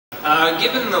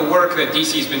Given the work that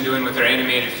DC's been doing with their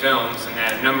animated films and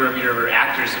that a number of your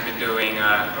actors have been doing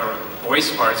or voice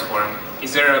parts for them,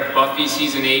 is there a Buffy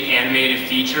Season 8 animated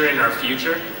feature in our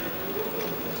future?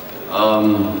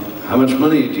 How much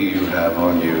money do you have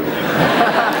on you?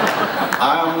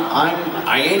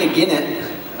 I ain't again it.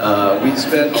 We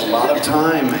spent a lot of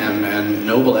time and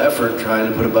noble effort trying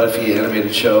to put a Buffy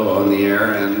animated show on the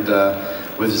air, and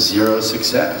with zero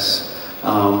success.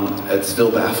 It still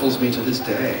baffles me to this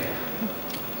day.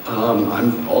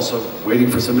 I'm also waiting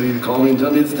for somebody to call me and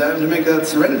tell me it's time to make that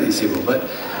Serenity sequel, but...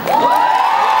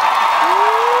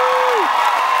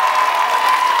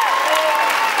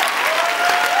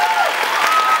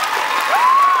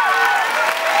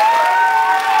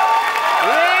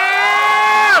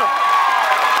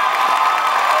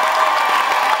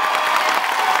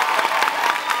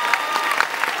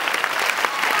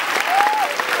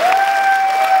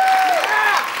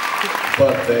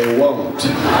 But they won't.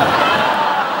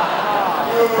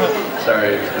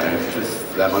 Sorry,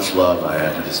 just that much love, I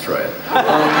had to destroy it.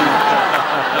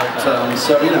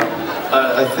 So, you know,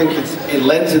 I think it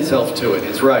lends itself to it.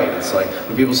 It's right. It's like,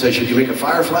 when people say, should you make a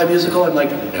Firefly musical? I'm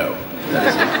like, no, that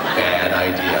is a bad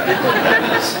idea. That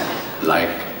is like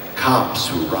cops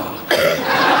who rock.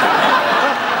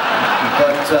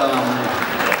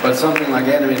 But something like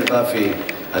animated Buffy,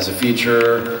 as a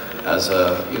feature, as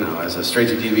a, you know, as a straight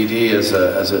to DVD, as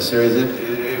a series,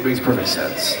 it makes perfect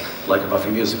sense. Like a Buffy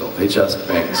musical, they just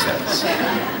make sense.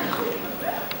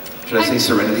 Should I say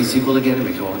Serenity sequel again and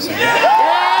make it all exciting?